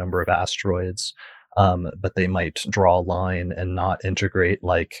core number of asteroids. But they might draw a line and not integrate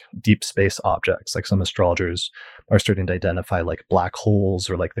like deep space objects. Like some astrologers are starting to identify like black holes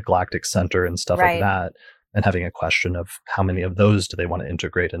or like the galactic center and stuff like that, and having a question of how many of those do they want to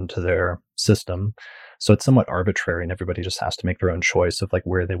integrate into their system. So it's somewhat arbitrary, and everybody just has to make their own choice of like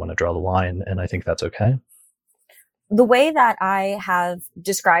where they want to draw the line. And I think that's okay. The way that I have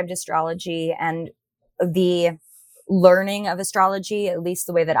described astrology and the learning of astrology, at least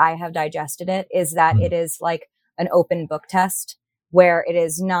the way that I have digested it, is that it is like an open book test where it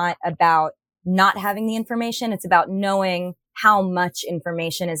is not about not having the information. It's about knowing how much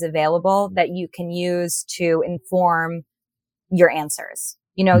information is available that you can use to inform your answers.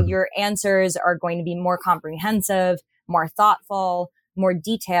 You know, your answers are going to be more comprehensive, more thoughtful, more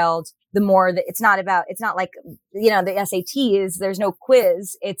detailed. The more that it's not like, you know, the SATs, there's no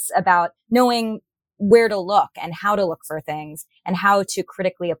quiz. It's about knowing where to look and how to look for things and how to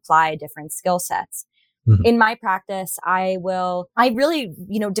critically apply different skill sets. In my practice, I really,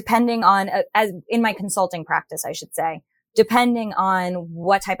 you know, depending on, as in my consulting practice, I should say, depending on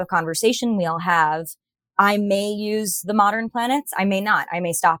what type of conversation we'll have, I may use the modern planets. I may not. I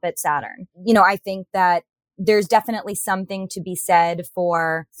may stop at Saturn. You know, I think that there's definitely something to be said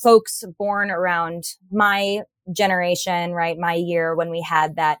for folks born around my generation, right? My year when we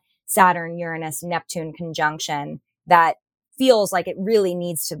had that Saturn, Uranus, Neptune conjunction that feels like it really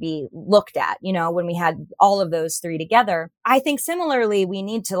needs to be looked at, you know, when we had all of those 3 together. I think similarly, we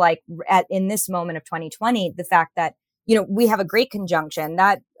need to like in this moment of 2020, the fact that, you know, we have a great conjunction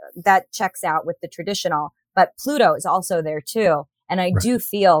that checks out with the traditional, but Pluto is also there too. And I do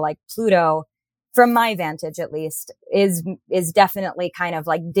feel like Pluto, from my vantage at least, is definitely kind of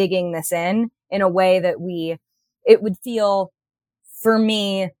like digging this in a way that it would feel for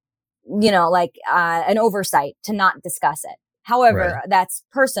me, you know, like an oversight to not discuss it. However, that's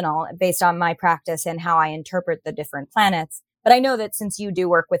personal based on my practice and how I interpret the different planets. But I know that since you do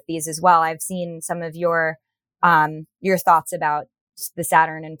work with these as well, I've seen some of your thoughts about the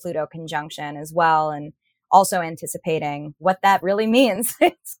Saturn and Pluto conjunction as well, and also anticipating what that really means.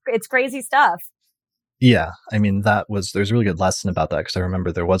 It's crazy stuff. Yeah, I mean, there's a really good lesson about that, because I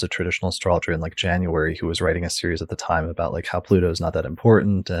remember there was a traditional astrologer in like January who was writing a series at the time about like how Pluto is not that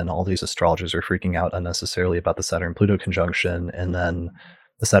important, and all these astrologers are freaking out unnecessarily about the Saturn-Pluto conjunction. And then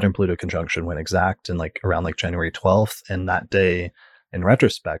the Saturn-Pluto conjunction went exact in like around like January 12th. And that day, in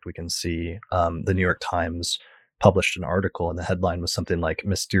retrospect, we can see the New York Times published an article, and the headline was something like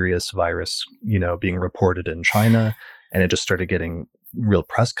 "Mysterious Virus, you know, being reported in China," and it just started getting real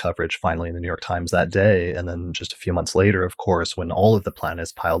press coverage finally in the New York Times that day. And then just a few months later, of course, when all of the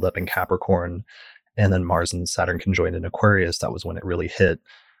planets piled up in Capricorn and then Mars and Saturn conjoined in Aquarius, that was when it really hit,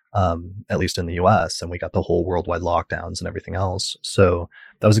 at least in the US, and we got the whole worldwide lockdowns and everything else. So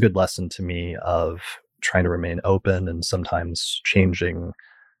that was a good lesson to me of trying to remain open and sometimes changing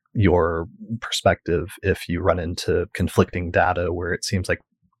your perspective if you run into conflicting data where it seems like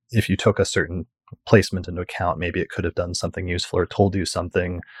if you took a certain placement into account, maybe it could have done something useful or told you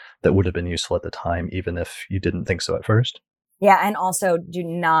something that would have been useful at the time, even if you didn't think so at first. Yeah. And also do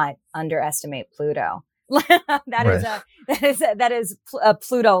not underestimate Pluto. That is a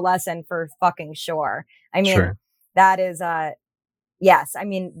Pluto lesson for fucking sure. I mean, that is, yes. I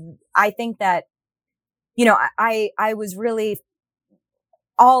mean, I think that, you know, I was really,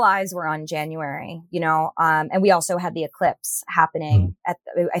 all eyes were on January, you know, and we also had the eclipse happening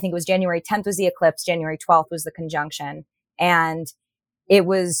I think it was January 10th was the eclipse, January 12th was the conjunction. And it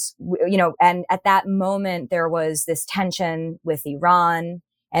was, you know, and at that moment there was this tension with Iran,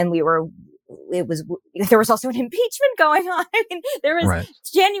 and there was also an impeachment going on. I mean, there was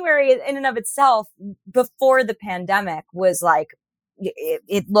January in and of itself before the pandemic was like,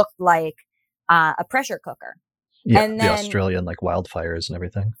 it looked like a pressure cooker. Yeah, and the then Australian like wildfires and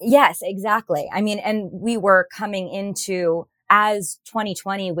everything. yes, exactly. I mean, and we were coming into, as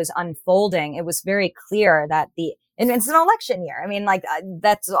 2020 was unfolding, it was very clear that and it's an election year. I mean, like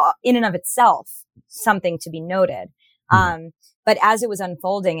that's in and of itself something to be noted. Mm. But as it was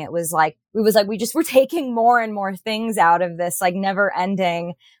unfolding, it was like, we just were taking more and more things out of this, like never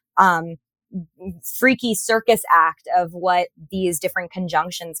ending, freaky circus act of what these different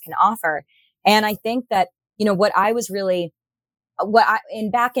conjunctions can offer. And I think that, what I was really,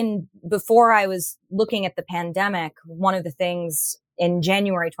 before I was looking at the pandemic, one of the things in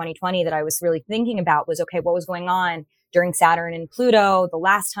January 2020 that I was really thinking about was, okay, what was going on during Saturn and Pluto the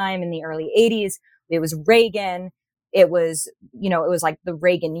last time in the early 80s? It was Reagan. It was, it was like the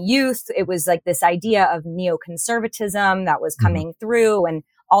Reagan youth. It was like this idea of neoconservatism that was coming through, and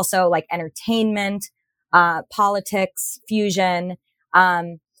also like entertainment, politics, fusion.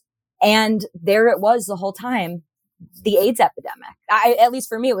 And there it was the whole time, the AIDS epidemic. At least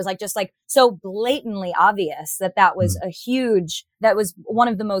for me, it was like just like so blatantly obvious that was that was one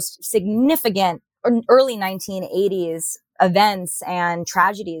of the most significant early 1980s events and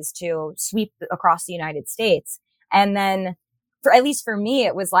tragedies to sweep across the United States. And then at least for me,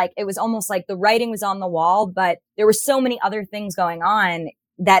 it was almost like the writing was on the wall, but there were so many other things going on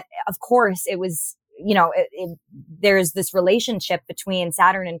that, of course, it was, there's this relationship between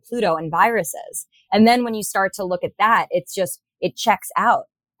Saturn and Pluto and viruses. And then when you start to look at that, it checks out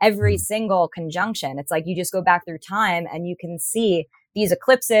every single conjunction. It's like you just go back through time and you can see these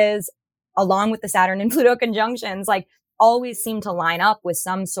eclipses along with the Saturn and Pluto conjunctions, like always seem to line up with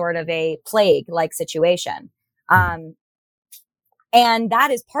some sort of a plague-like situation. And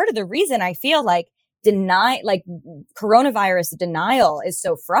that is part of the reason I feel like coronavirus denial is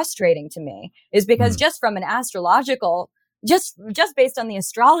so frustrating to me, is because just from an astrological, just based on the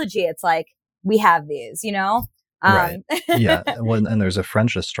astrology, it's like, we have these, Right. Yeah. And there's a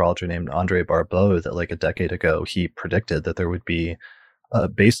French astrologer named André Barbeau that like a decade ago, he predicted that there would be,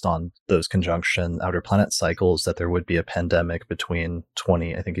 based on those conjunction outer planet cycles, that there would be a pandemic between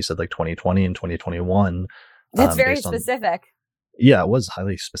I think he said like 2020 and 2021. That's very specific. Yeah, it was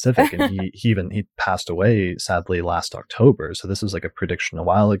highly specific. And he passed away sadly last October. So this was like a prediction a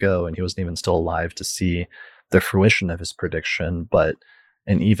while ago, and he wasn't even still alive to see the fruition of his prediction.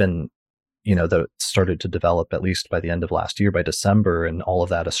 And even, that started to develop at least by the end of last year, by December, and all of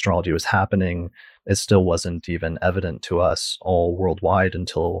that astrology was happening. It still wasn't even evident to us all worldwide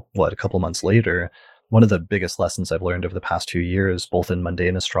until a couple months later. One of the biggest lessons I've learned over the past 2 years, both in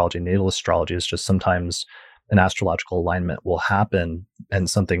mundane astrology and natal astrology, is just sometimes an astrological alignment will happen and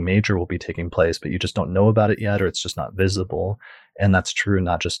something major will be taking place, but you just don't know about it yet, or it's just not visible. And that's true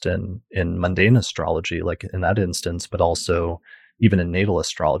not just in mundane astrology, like in that instance, but also even in natal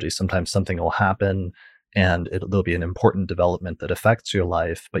astrology. Sometimes something will happen and there'll be an important development that affects your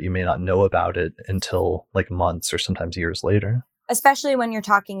life, but you may not know about it until like months or sometimes years later. Especially when you're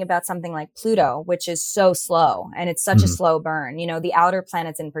talking about something like Pluto, which is so slow and it's such a slow burn. The outer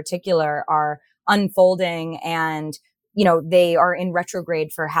planets in particular are unfolding, and they are in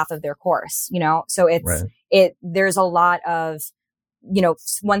retrograde for half of their course, so there's a lot of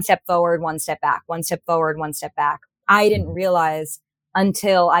one step forward, one step back, one step forward, one step back. I didn't realize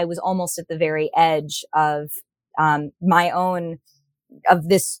until I was almost at the very edge of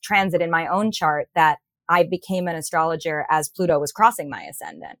this transit in my own chart that I became an astrologer as Pluto was crossing my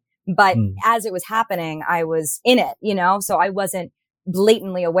ascendant. But as it was happening, I was in it, so I wasn't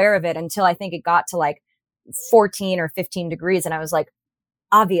blatantly aware of it until I think it got to like 14 or 15 degrees. And I was like,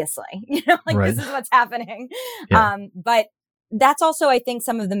 obviously, this is what's happening. Yeah. But that's also, I think,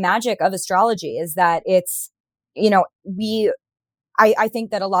 some of the magic of astrology is that it's, I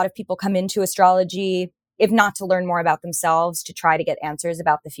think that a lot of people come into astrology, if not to learn more about themselves, to try to get answers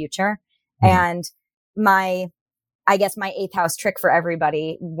about the future. And I guess my 8th house trick for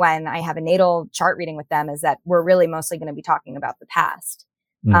everybody when I have a natal chart reading with them is that we're really mostly going to be talking about the past.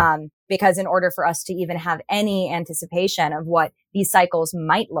 Because in order for us to even have any anticipation of what these cycles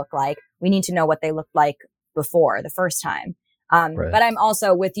might look like, we need to know what they looked like before the first time. But I'm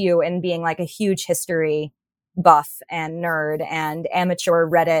also with you in being like a huge history buff and nerd and amateur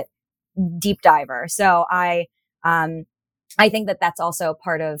Reddit deep diver. So I think that that's also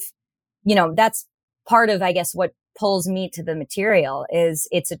part of, that's part of, I guess, what pulls me to the material is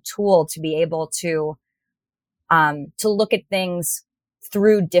it's a tool to be able to look at things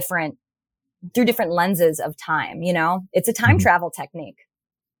through different lenses of time. It's a time travel technique.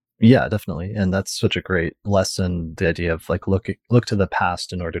 Yeah, definitely. And that's such a great lesson. The idea of like look to the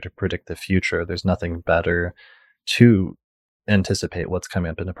past in order to predict the future. There's nothing better to anticipate what's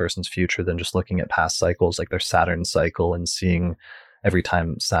coming up in a person's future than just looking at past cycles, like their Saturn cycle, and seeing every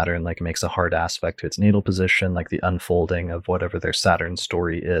time Saturn like makes a hard aspect to its natal position, like the unfolding of whatever their Saturn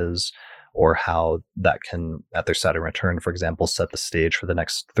story is, or how that can, at their Saturn return, for example, set the stage for the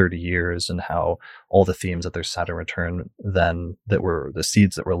next 30 years, and how all the themes at their Saturn return then that were the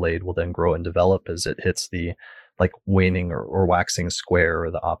seeds that were laid will then grow and develop as it hits the like waning or waxing square, or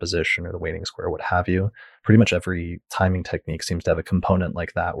the opposition or the waning square, what have you. Pretty much every timing technique seems to have a component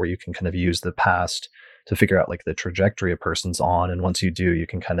like that, where you can kind of use the past to figure out like the trajectory a person's on. And once you do, you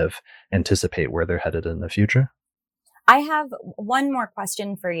can kind of anticipate where they're headed in the future. I have one more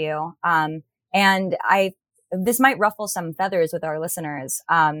question for you. And this might ruffle some feathers with our listeners.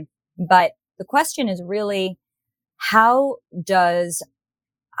 But the question is really, how does,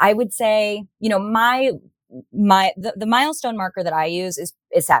 I would say, the milestone marker that I use is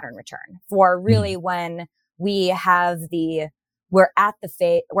Saturn return for really when we have we're at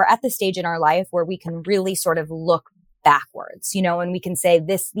the stage in our life where we can really sort of look backwards, and we can say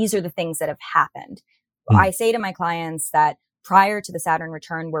these are the things that have happened. I say to my clients that prior to the Saturn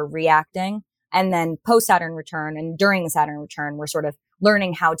return, we're reacting, and then post Saturn return and during the Saturn return, we're sort of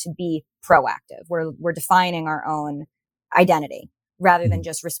learning how to be proactive. We're defining our own identity rather than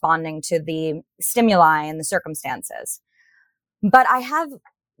just responding to the stimuli and the circumstances. But I have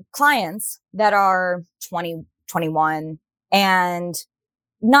clients that are 20, 21, and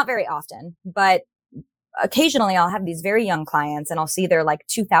not very often, but occasionally I'll have these very young clients and I'll see their like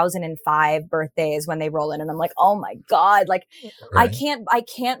 2005 birthdays when they roll in, and I'm like, oh my God, like right.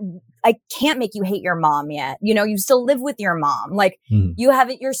 I can't make you hate your mom yet. You still live with your mom. Like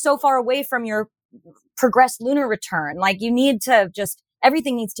you're so far away from your progressed lunar return. Like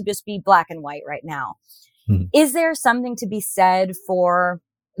everything needs to just be black and white right now. Is there something to be said for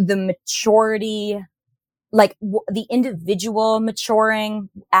the maturity, like the individual maturing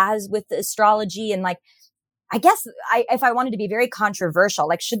as with the astrology? And like, I guess if I wanted to be very controversial,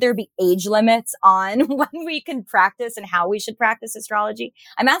 like, should there be age limits on when we can practice and how we should practice astrology?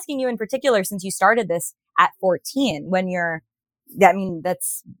 I'm asking you in particular, since you started this at 14,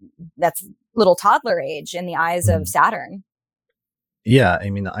 that's little toddler age in the eyes of Saturn. Yeah, I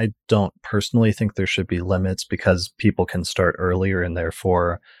mean, I don't personally think there should be limits, because people can start earlier, and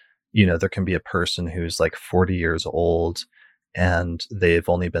therefore, there can be a person who's like 40 years old and they've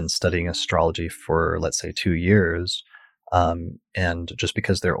only been studying astrology for, let's say, 2 years. And just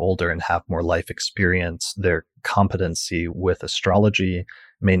because they're older and have more life experience, their competency with astrology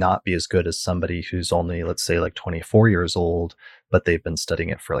may not be as good as somebody who's only, let's say, like 24 years old, but they've been studying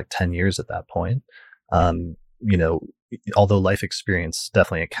it for like 10 years at that point. Although life experience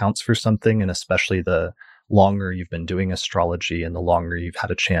definitely accounts for something, and especially the longer you've been doing astrology and the longer you've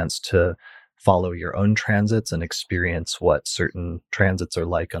had a chance to follow your own transits and experience what certain transits are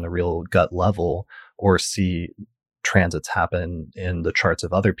like on a real gut level, or see transits happen in the charts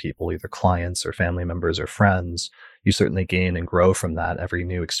of other people, either clients or family members or friends, you certainly gain and grow from that every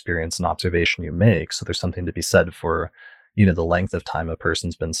new experience and observation you make. So there's something to be said for, the length of time a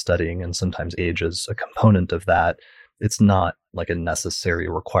person's been studying, and sometimes age is a component of that. It's not like a necessary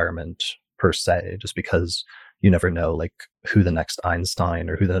requirement per se, just because you never know like who the next Einstein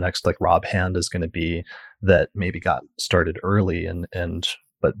or who the next like Rob Hand is going to be, that maybe got started early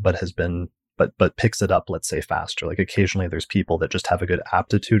but picks it up, let's say, faster. Like occasionally there's people that just have a good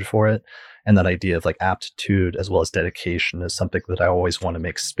aptitude for it. And that idea of like aptitude as well as dedication is something that I always want to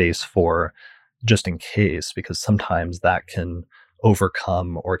make space for, just in case, because sometimes that can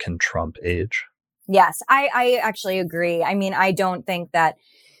overcome or can trump age. Yes, I actually agree. I mean, I think that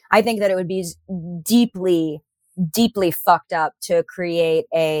it would be deeply, deeply fucked up to create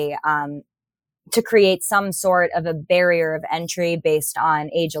some sort of a barrier of entry based on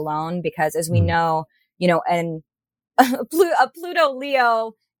age alone, because as we know, and a Pluto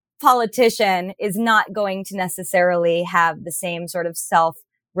Leo politician is not going to necessarily have the same sort of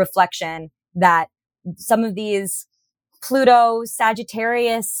self-reflection that some of these Pluto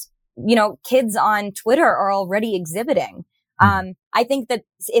Sagittarius, kids on Twitter are already exhibiting. I think that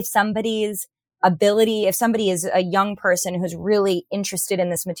if somebody is a young person who's really interested in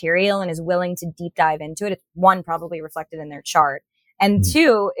this material and is willing to deep dive into it, it's one, probably reflected in their chart. And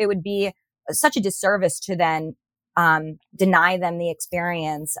two, it would be such a disservice to then deny them the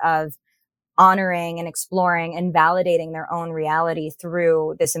experience of honoring and exploring and validating their own reality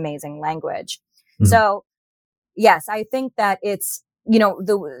through this amazing language. So yes, I think that it's,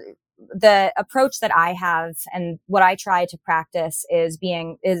 the approach that I have and what I try to practice is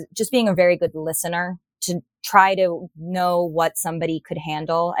just being a very good listener, to try to know what somebody could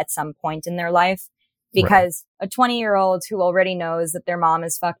handle at some point in their life. because a 20-year-old who already knows that their mom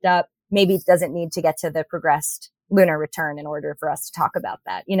is fucked up maybe doesn't need to get to the progressed lunar return in order for us to talk about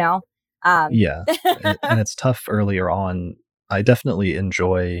that, you know? Yeah. And it's tough earlier on. I definitely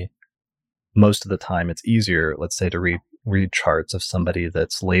enjoy, most of the time it's easier, let's say, to read charts of somebody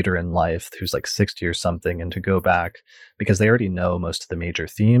that's later in life who's like 60 or something, and to go back because they already know most of the major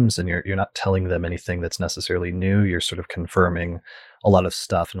themes, and you're not telling them anything that's necessarily new. You're sort of confirming a lot of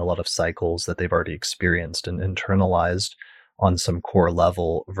stuff and a lot of cycles that they've already experienced and internalized on some core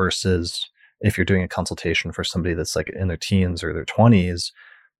level, versus if you're doing a consultation for somebody that's like in their teens or their 20s,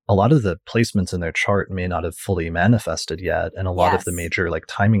 a lot of the placements in their chart may not have fully manifested yet. And a lot of the major like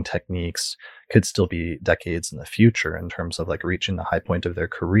timing techniques could still be decades in the future in terms of like reaching the high point of their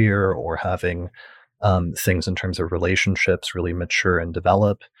career, or having things in terms of relationships really mature and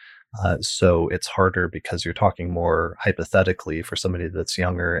develop. So it's harder because you're talking more hypothetically for somebody that's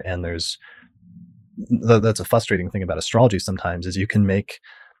younger. And that's a frustrating thing about astrology sometimes, is you can make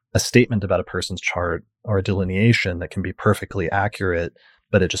a statement about a person's chart or a delineation that can be perfectly accurate,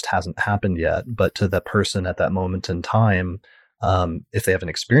 but it just hasn't happened yet. But to the person at that moment in time, if they haven't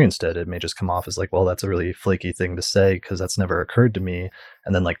experienced it, it may just come off as like, well, that's a really flaky thing to say because that's never occurred to me.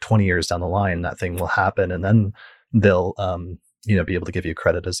 And then like 20 years down the line, that thing will happen. And then they'll, be able to give you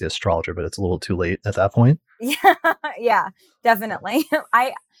credit as the astrologer, but it's a little too late at that point. Yeah, definitely.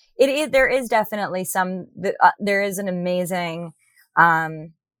 There is definitely there is an amazing,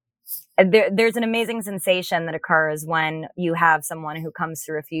 there's an amazing sensation that occurs when you have someone who comes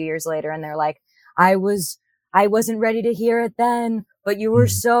through a few years later and they're like, I wasn't ready to hear it then, but you were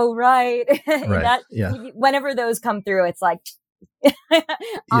so right. Whenever those come through, it's like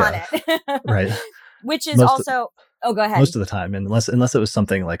on it. Right. Which is oh, go ahead. Most of the time, unless it was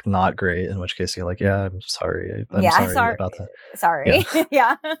something like not great, in which case you're like, yeah, I'm sorry. I'm sorry about that. Sorry.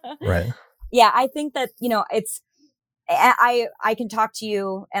 Yeah. Right. Yeah. I think that, I can talk to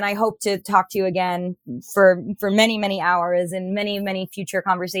you, and I hope to talk to you again for many, many hours and many, many future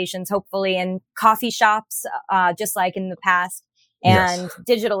conversations, hopefully in coffee shops, just like in the past, and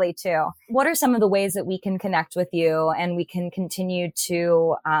digitally too. What are some of the ways that we can connect with you and we can continue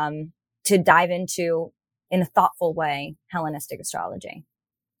to dive into, in a thoughtful way, Hellenistic astrology?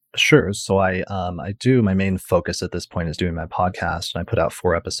 Sure. So I do, my main focus at this point is doing my podcast, and I put out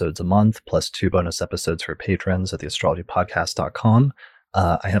 4 episodes a month plus 2 bonus episodes for patrons at theastrologypodcast.com.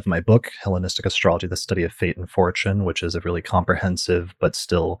 I have my book, Hellenistic Astrology, The Study of Fate and Fortune, which is a really comprehensive but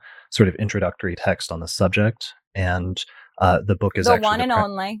still sort of introductory text on the subject. And the book is the actually one and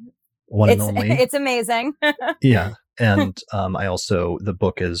only. And only. It's amazing. Yeah. And the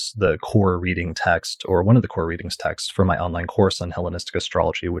book is the core reading text, or one of the core readings texts for my online course on Hellenistic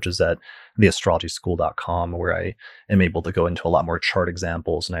astrology, which is at theastrologyschool.com, where I am able to go into a lot more chart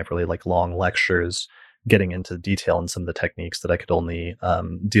examples, and I have really like long lectures getting into detail in some of the techniques that I could only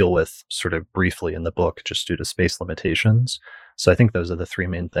deal with sort of briefly in the book just due to space limitations. So I think those are the 3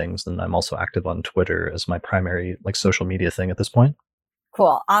 main things. And I'm also active on Twitter as my primary like social media thing at this point.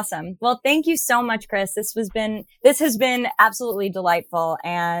 Cool. Awesome. Well, thank you so much, Chris. This has been absolutely delightful,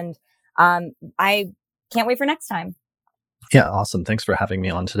 and I can't wait for next time. Yeah, awesome. Thanks for having me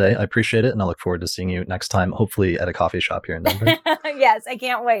on today. I appreciate it, and I look forward to seeing you next time, hopefully at a coffee shop here in Denver. Yes, I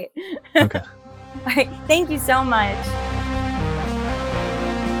can't wait. Okay. All right. Thank you so much.